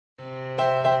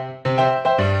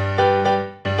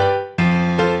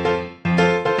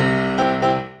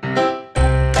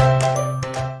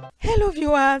Hello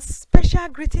viewers, special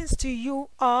greetings to you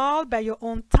all by your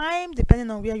own time, depending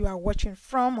on where you are watching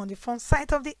from on the phone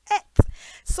side of the earth.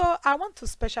 So I want to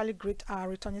specially greet our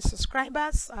returning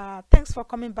subscribers. Thanks for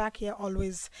coming back here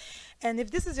always. And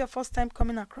if this is your first time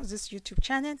coming across this YouTube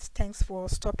channel, thanks for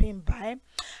stopping by.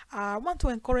 I want to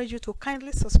encourage you to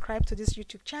kindly subscribe to this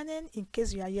YouTube channel in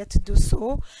case you are yet to do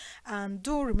so, and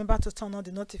do remember to turn on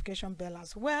the notification bell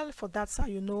as well, for that's how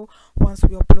you know once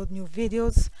we upload new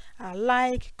videos.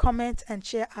 Like, comment and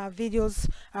share our videos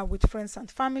with friends and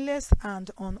families,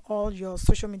 and on all your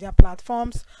social media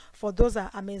platforms, for those are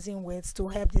amazing ways to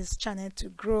help this channel to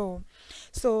grow.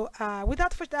 So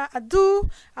without further ado,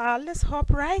 let's hop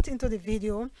right into the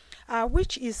video,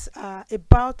 which is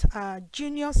about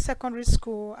junior secondary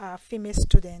school female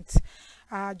students.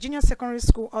 Junior secondary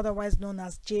school, otherwise known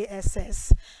as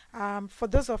JSS. For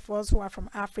those of us who are from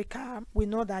Africa, we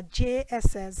know that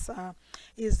JSS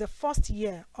is the first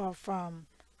year of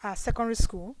secondary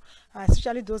school,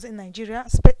 especially those in Nigeria,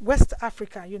 West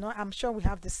Africa. You know, I'm sure we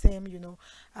have the same, you know,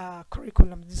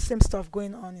 curriculum, the same stuff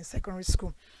going on in secondary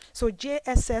school. So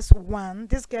JSS1,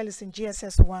 this girl is in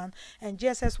JSS1, and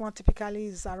JSS1 typically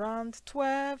is around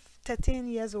 12, 13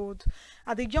 years old.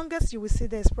 The youngest you will see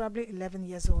there is probably 11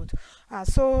 years old.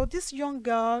 So this young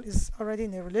girl is already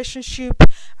in a relationship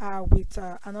with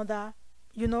another,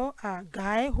 you know, a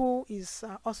guy who is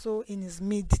also in his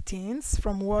mid-teens.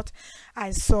 From what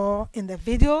I saw in the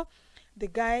video, the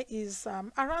guy is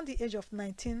around the age of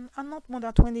 19 and not more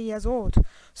than 20 years old.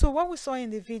 So what we saw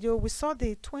in the video, we saw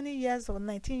the 20 years or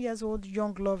 19 years old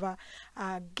young lover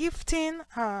gifting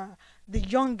the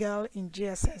young girl in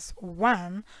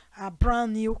JSS1 a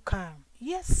brand new car.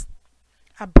 Yes,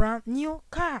 a brand new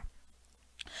car.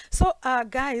 So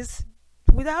guys,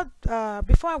 without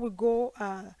before I will go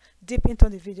deep into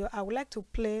the video, I would like to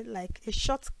play like a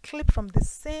short clip from the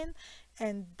scene,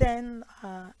 and then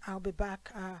I'll be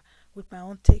back with my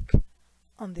own take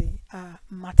on the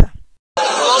matter.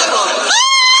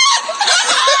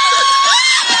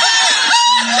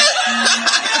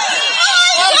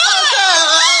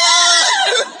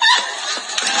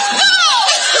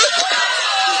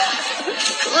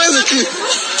 Where's the key?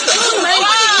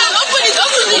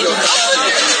 Open it.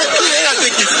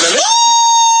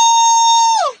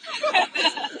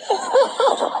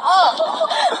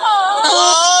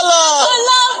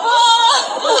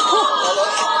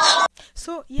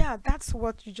 So yeah, that's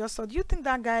what you just saw. Do you think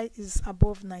that guy is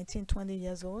above 19, 20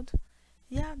 years old?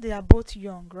 Yeah, they are both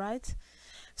young, right?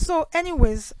 So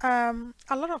anyways, a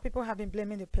lot of people have been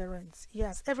blaming the parents.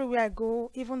 Yes, everywhere I go,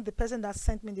 even the person that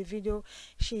sent me the video,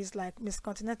 she's like, Miss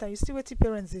Continental, you see what the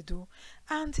parents they do?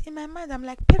 And in my mind, I'm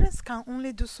like, parents can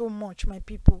only do so much, my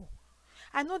people.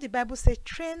 I know the Bible says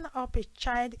train up a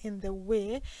child in the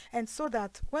way, and so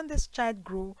that when this child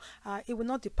grow, it will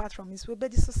not depart from his way.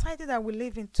 But the society that we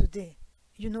live in today,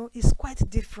 you know, is quite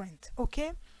different.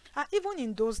 Okay, even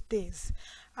in those days,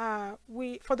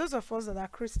 for those of us that are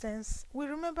Christians, we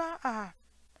remember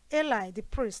Eli the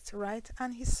priest, right,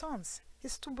 and his sons,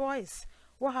 his two boys.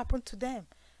 What happened to them?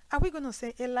 Are we going to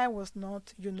say Eli was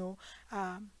not, you know,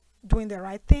 doing the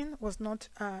right thing, was not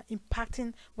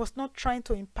was not trying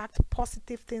to impact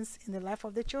positive things in the life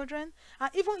of the children?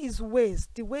 Even his ways,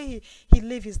 the way he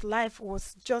lived his life,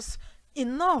 was just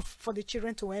enough for the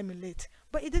children to emulate.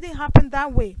 But it didn't happen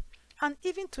that way. And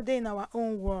even today in our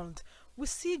own world, we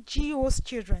see GO's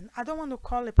children. I don't want to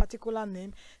call a particular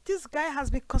name. This guy has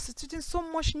been constituting so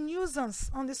much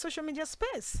nuisance on the social media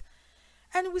space.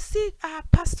 And we see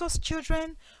pastors'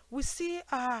 children, we see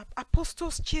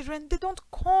apostles' children. They don't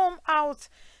come out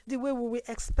the way we will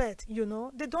expect, you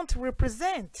know. They don't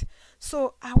represent.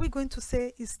 So are we going to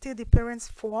say it's still the parents'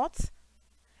 fault?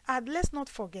 And let's not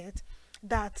forget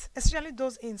that, especially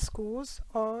those in schools,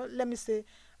 or let me say,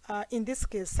 in this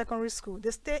case, secondary school,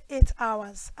 they stay 8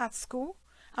 hours at school.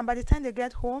 And by the time they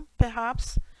get home,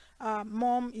 perhaps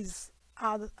mom is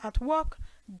at work,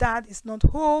 dad is not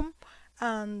home,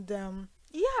 and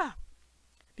yeah,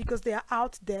 because they are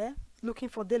out there looking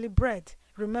for daily bread.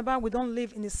 Remember, we don't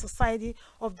live in a society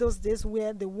of those days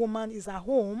where the woman is at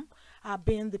home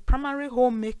being the primary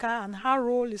homemaker, and her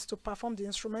role is to perform the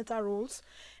instrumental roles,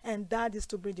 and dad is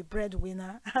to be the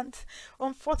breadwinner. And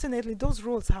unfortunately, those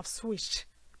roles have switched.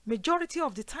 Majority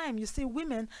of the time, you see,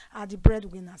 women are the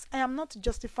breadwinners. I am not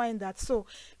justifying that. So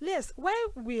let's, while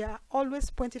we are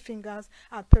always pointing fingers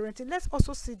at parenting, let's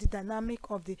also see the dynamic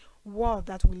of the world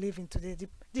that we live in today,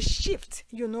 the shift,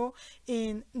 you know,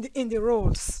 in the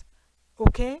roles.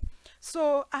 Okay,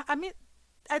 so I mean,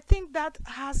 I think that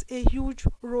has a huge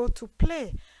role to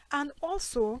play. And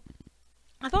also,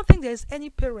 I don't think there's any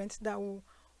parent that will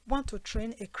want to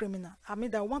train a criminal. I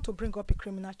mean, that want to bring up a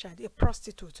criminal child, a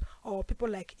prostitute, or people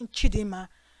like in Chidima.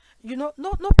 No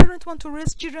parent want to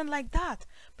raise children like that.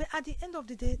 But at the end of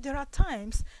the day, there are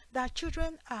times that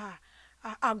children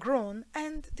are grown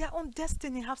and their own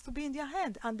destiny has to be in their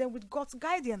hand, and then with God's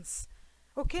guidance.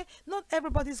 Okay, not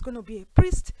everybody's going to be a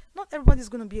priest, not everybody's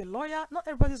going to be a lawyer, not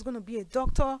everybody's going to be a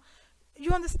doctor.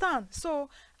 You understand? So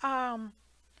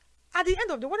at the end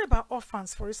of the, what about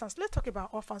orphans, for instance? Let's talk about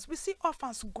orphans. We see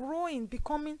orphans growing,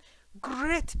 becoming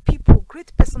great people,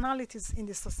 great personalities in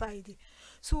the society.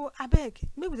 So I beg,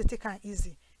 maybe they take it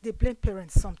easy. They blame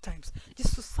parents sometimes. The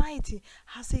society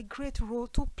has a great role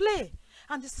to play.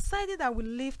 And the society that we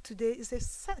live today is a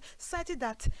society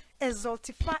that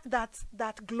exaltify,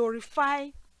 that glorify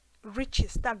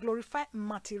riches, that glorify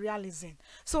materialism.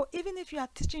 So even if you are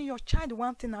teaching your child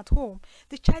one thing at home,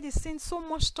 the child is seeing so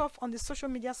much stuff on the social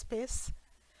media space.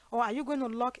 Or are you going to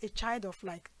lock a child of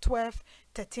like 12,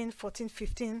 13, 14,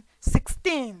 15,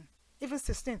 16, even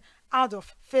 16 out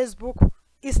of Facebook,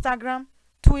 Instagram,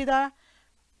 Twitter,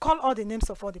 call all the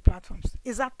names of all the platforms?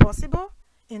 Is that possible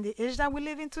in the age that we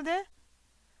live in today?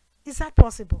 Is that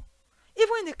possible?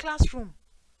 Even in the classroom,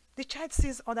 the child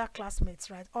sees other classmates,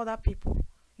 right? Other people.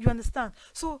 You understand?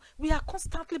 So we are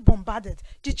constantly bombarded.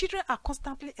 The children are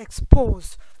constantly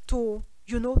exposed to,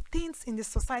 things in the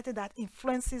society that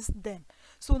influences them.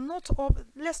 So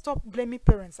let's stop blaming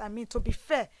parents. I mean, to be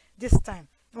fair this time,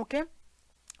 okay?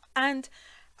 And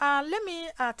let me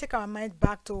take our mind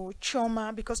back to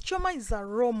Chioma, because Chioma is a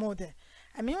role model.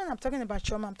 I mean, when I'm talking about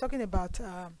Chioma, I'm talking about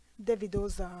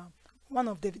Davido's, one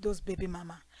of Davido's baby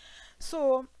mama.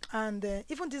 So, and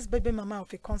even this baby mama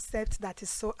of a concept that is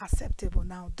so acceptable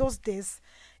now. Those days,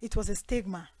 it was a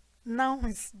stigma. Now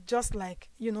it's just like,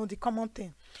 the common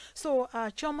thing. So,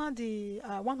 Chioma, the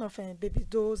one of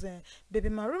Davido's baby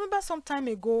mama. Remember some time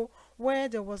ago where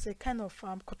there was a kind of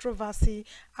controversy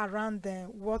around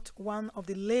what one of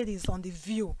the ladies on The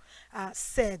View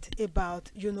said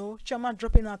about, Chioma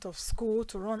dropping out of school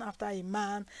to run after a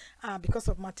man because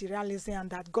of materialism, and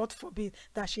that God forbid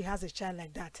that she has a child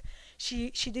like that.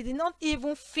 She did not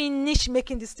even finish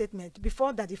making this statement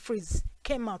before Daddy Freeze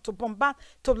came out to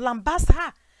lambast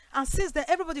her. And since then,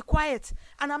 everybody quiet.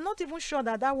 And I'm not even sure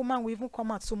that that woman will even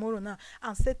come out tomorrow now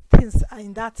and say things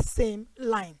in that same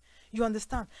line. You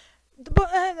understand?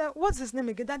 But what's his name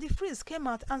again? Daddy Freeze came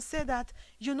out and said that,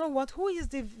 you know what? Who is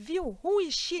The View? Who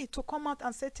is she to come out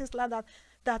and say things like that?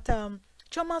 That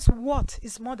Choma's what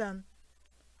is more than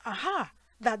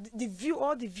that The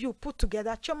View put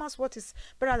together, Choma's what is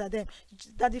better than them.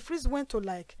 Daddy Freeze went to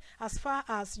like as far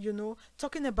as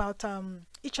talking about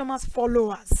Ichoma's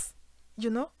followers,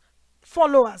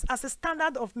 followers as a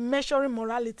standard of measuring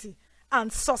morality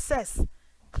and success.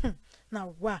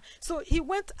 Now, wow. So he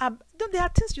went up. There are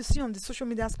things you see on the social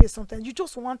media space sometimes. You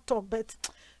just want to talk, but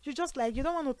you just like, you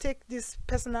don't want to take this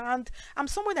personal. And I'm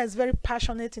someone that is very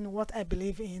passionate in what I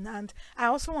believe in. And I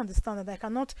also understand that I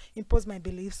cannot impose my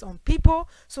beliefs on people.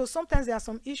 So sometimes there are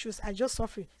some issues I just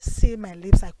suffer, see my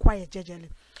lips, I quiet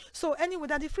gingerly. So anyway,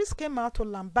 Daddy Freeze came out to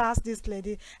lambast this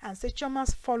lady and say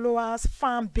Choma's followers,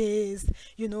 fan base,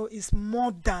 is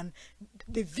more than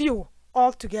The View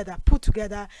all together, put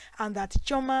together, and that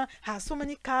Choma has so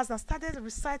many cars, and started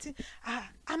reciting.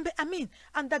 And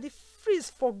that the Freeze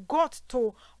forgot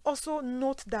to also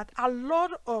note that a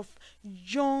lot of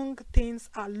young things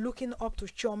are looking up to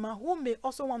Choma, who may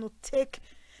also want to take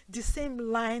the same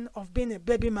line of being a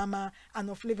baby mama and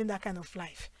of living that kind of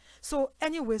life. So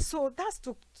anyway, so that's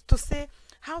to say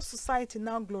how society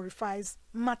now glorifies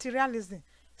materialism.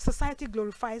 Society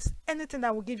glorifies anything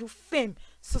that will give you fame.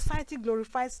 Society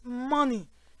glorifies money,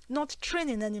 not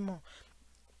training anymore.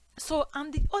 So,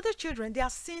 and the other children, they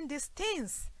are seeing these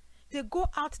things. They go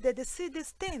out there, they see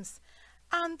these things.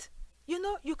 And,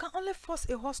 you can only force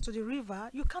a horse to the river.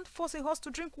 You can't force a horse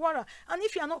to drink water. And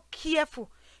if you are not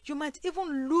careful, you might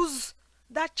even lose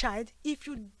that child if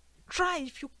you try,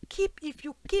 if you keep,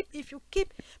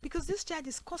 because this child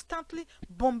is constantly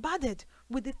bombarded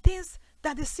with the things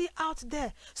that they see out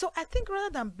there. So I think rather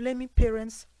than blaming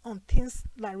parents on things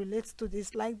that relates to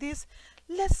this like this,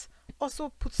 let's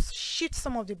also shift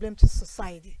some of the blame to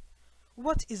society.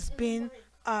 What is being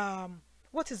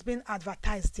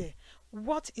advertised there?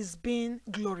 What is being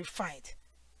glorified?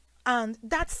 And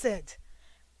that said,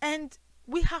 and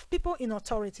we have people in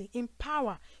authority, in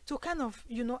power, to kind of,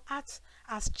 act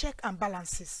as check and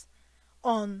balances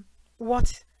on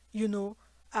what,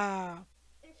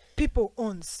 people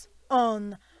owns,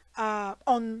 on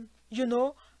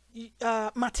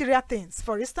material things.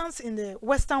 For instance, in the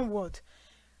Western world,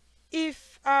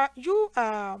 if you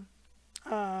are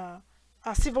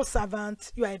a civil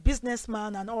servant, you are a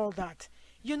businessman and all that.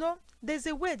 You know, there's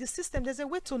a way, the system, there's a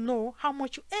way to know how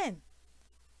much you earn.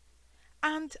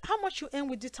 And how much you earn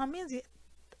will determine the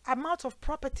amount of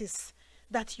properties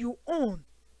that you own.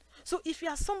 So if you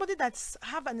are somebody that's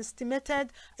have an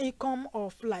estimated income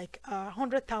of like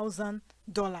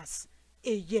 $100,000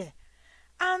 a year,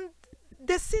 and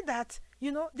they see that,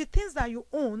 you know, the things that you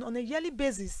own on a yearly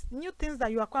basis, new things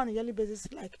that you acquire on a yearly basis,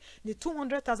 like the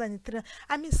 200,000,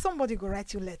 I mean, somebody will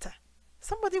write you a letter.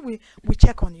 Somebody will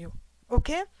check on you.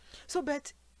 Okay? So,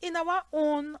 but in our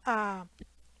own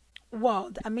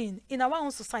world, I mean, in our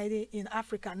own society in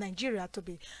Africa, Nigeria to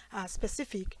be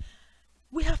specific,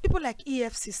 we have people like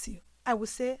EFCC. I would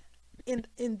say in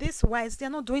this wise, they're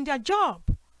not doing their job.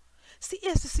 See,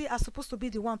 EFCC are supposed to be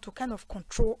the one to kind of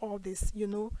control all this, you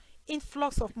know,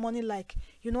 influx of money, like,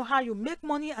 you know, how you make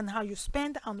money and how you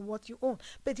spend and what you own.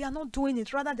 But they are not doing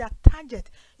it. Rather, their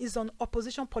target is on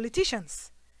opposition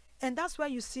politicians. And that's why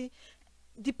you see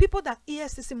the people that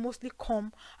EFCC mostly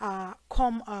come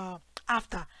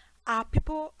after are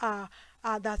people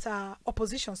that are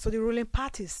opposition, so the ruling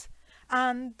parties.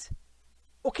 And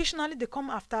occasionally they come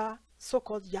after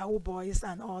so-called Yahoo boys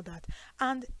and all that.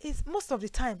 And it's most of the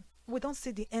time, we don't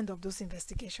see the end of those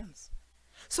investigations.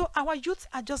 So our youths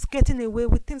are just getting away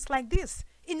with things like this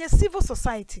in a civil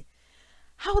society.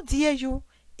 How dare you,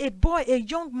 a boy, a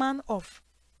young man of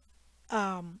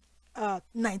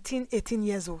 19, 18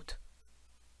 years old,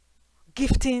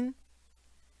 gifting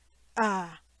a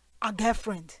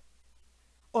girlfriend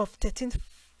of 13,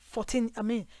 14, I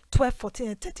mean 12,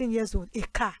 14, 13 years old a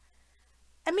car.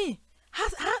 I mean, how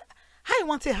you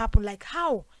want it to happen? Like,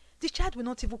 how? The child will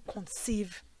not even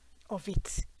conceive of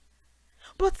it.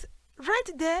 But right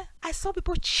there, I saw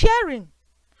people cheering,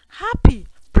 happy,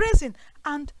 praising,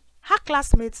 and her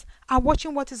classmates are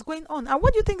watching what is going on. And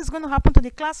what do you think is going to happen to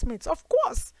the classmates? Of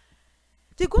course,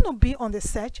 they're going to be on the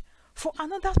search for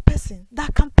another person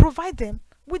that can provide them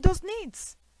with those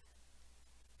needs.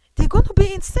 They're going to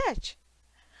be in search.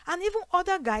 And even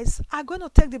other guys are going to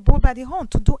take the bull by the horn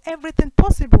to do everything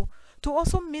possible to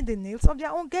also meet the needs of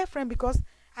their own girlfriend. Because,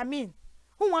 I mean,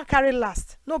 who won't carry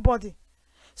last? Nobody.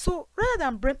 So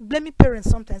rather than blaming parents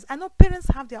sometimes, I know parents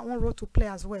have their own role to play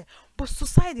as well. But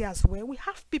society as well, we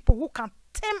have people who can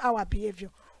tame our behavior,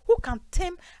 who can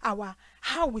tame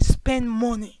how we spend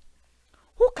money,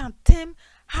 who can tame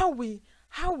how we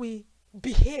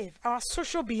behave, our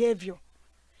social behavior.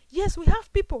 Yes, we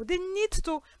have people. They need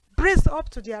to brace up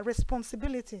to their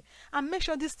responsibility and make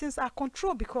sure these things are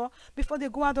controlled before they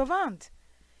go out of hand.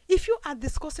 If you are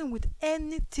discussing with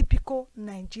any typical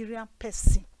Nigerian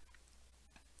person,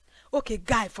 okay,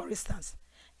 guy, for instance,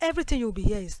 everything you'll be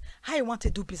here is how you want to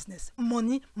do business.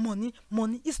 Money, money,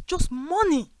 money. It's just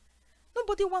money.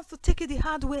 Nobody wants to take it the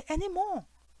hard way anymore.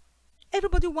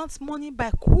 Everybody wants money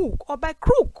by hook or by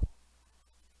crook.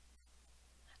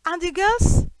 And the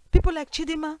girls, people like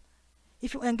Chidima,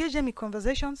 if you engage them in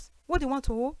conversations, what they want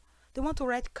to do? They want to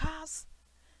ride cars.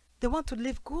 They want to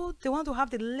live good. They want to have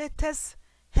the latest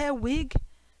hair wig,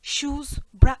 shoes,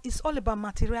 bra. It's all about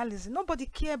materialism. Nobody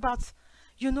cares about,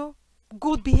 you know,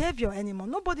 good behavior anymore.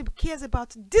 Nobody cares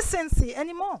about decency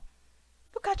anymore.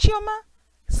 Look at Chioma,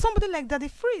 somebody like Daddy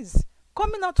Freeze,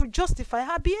 coming out to justify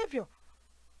her behavior.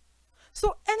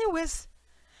 So anyways,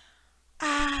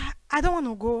 I don't want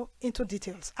to go into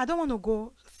details. I don't want to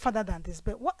go further than this.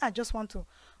 But what I just want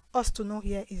us to know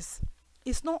here is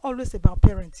it's not always about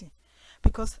parenting.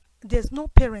 Because there's no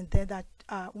parent there that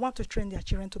want to train their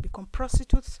children to become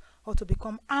prostitutes or to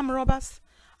become armed robbers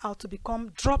or to become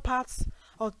dropouts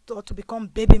or to become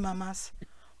baby mamas.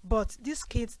 But these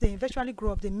kids, they eventually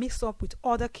grow up, they mix up with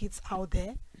other kids out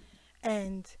there.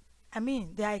 And, I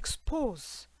mean, they are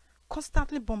exposed,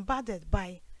 constantly bombarded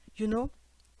by, you know,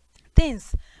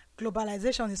 things.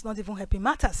 Globalization is not even helping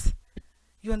matters.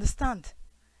 You understand?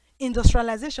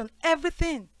 Industrialization,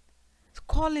 everything.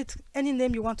 Call it any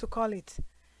name you want to call it.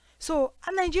 So,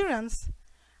 Nigerians,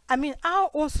 I mean,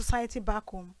 our own society back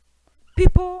home,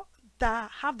 people that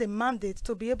have the mandate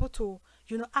to be able to,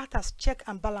 you know, act as check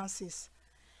and balances,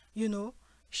 you know,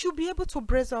 should be able to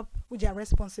brace up with their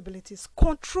responsibilities,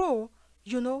 control,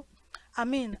 you know, I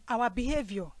mean, our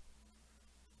behavior,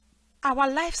 our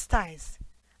lifestyles,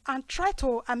 and try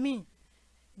to, I mean,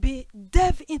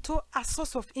 delve into a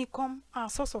source of income, a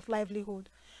source of livelihood,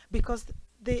 because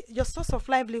your source of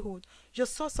livelihood, your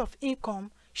source of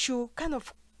income should kind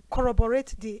of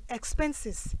corroborate the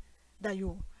expenses that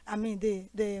you, I mean,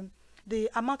 the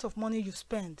amount of money you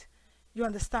spend. You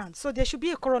understand? So there should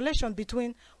be a correlation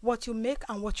between what you make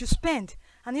and what you spend.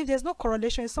 And if there's no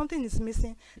correlation, if something is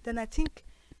missing, then I think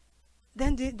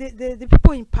then the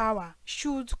people in power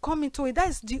should come into it. That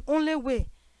is the only way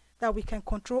that we can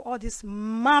control all this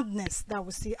madness that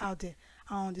we see out there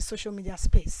on the social media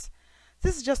space.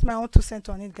 This is just my own 2 cents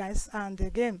on it, guys. And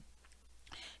again,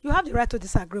 you have the right to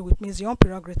disagree with me. It's your own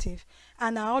prerogative.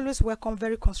 And I always welcome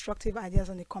very constructive ideas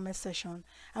on the comment section.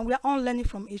 And we are all learning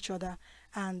from each other.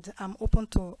 And I'm open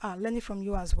to learning from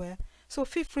you as well. So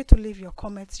feel free to leave your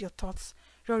comments, your thoughts,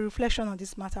 your reflection on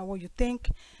this matter, what you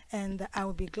think. And I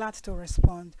will be glad to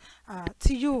respond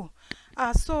to you.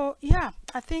 So yeah,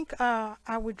 I think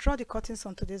I will draw the curtains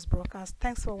on today's broadcast.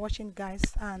 Thanks for watching, guys.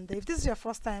 And if this is your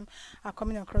first time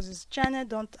coming across this channel,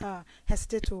 don't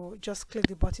hesitate to just click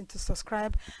the button to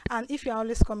subscribe. And if you're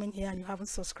always coming here and you haven't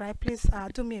subscribed, please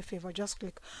do me a favor, just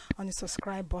click on the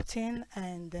subscribe button,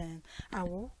 and then I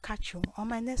will catch you on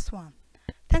my next one.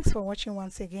 Thanks for watching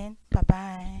once again. Bye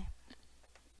bye.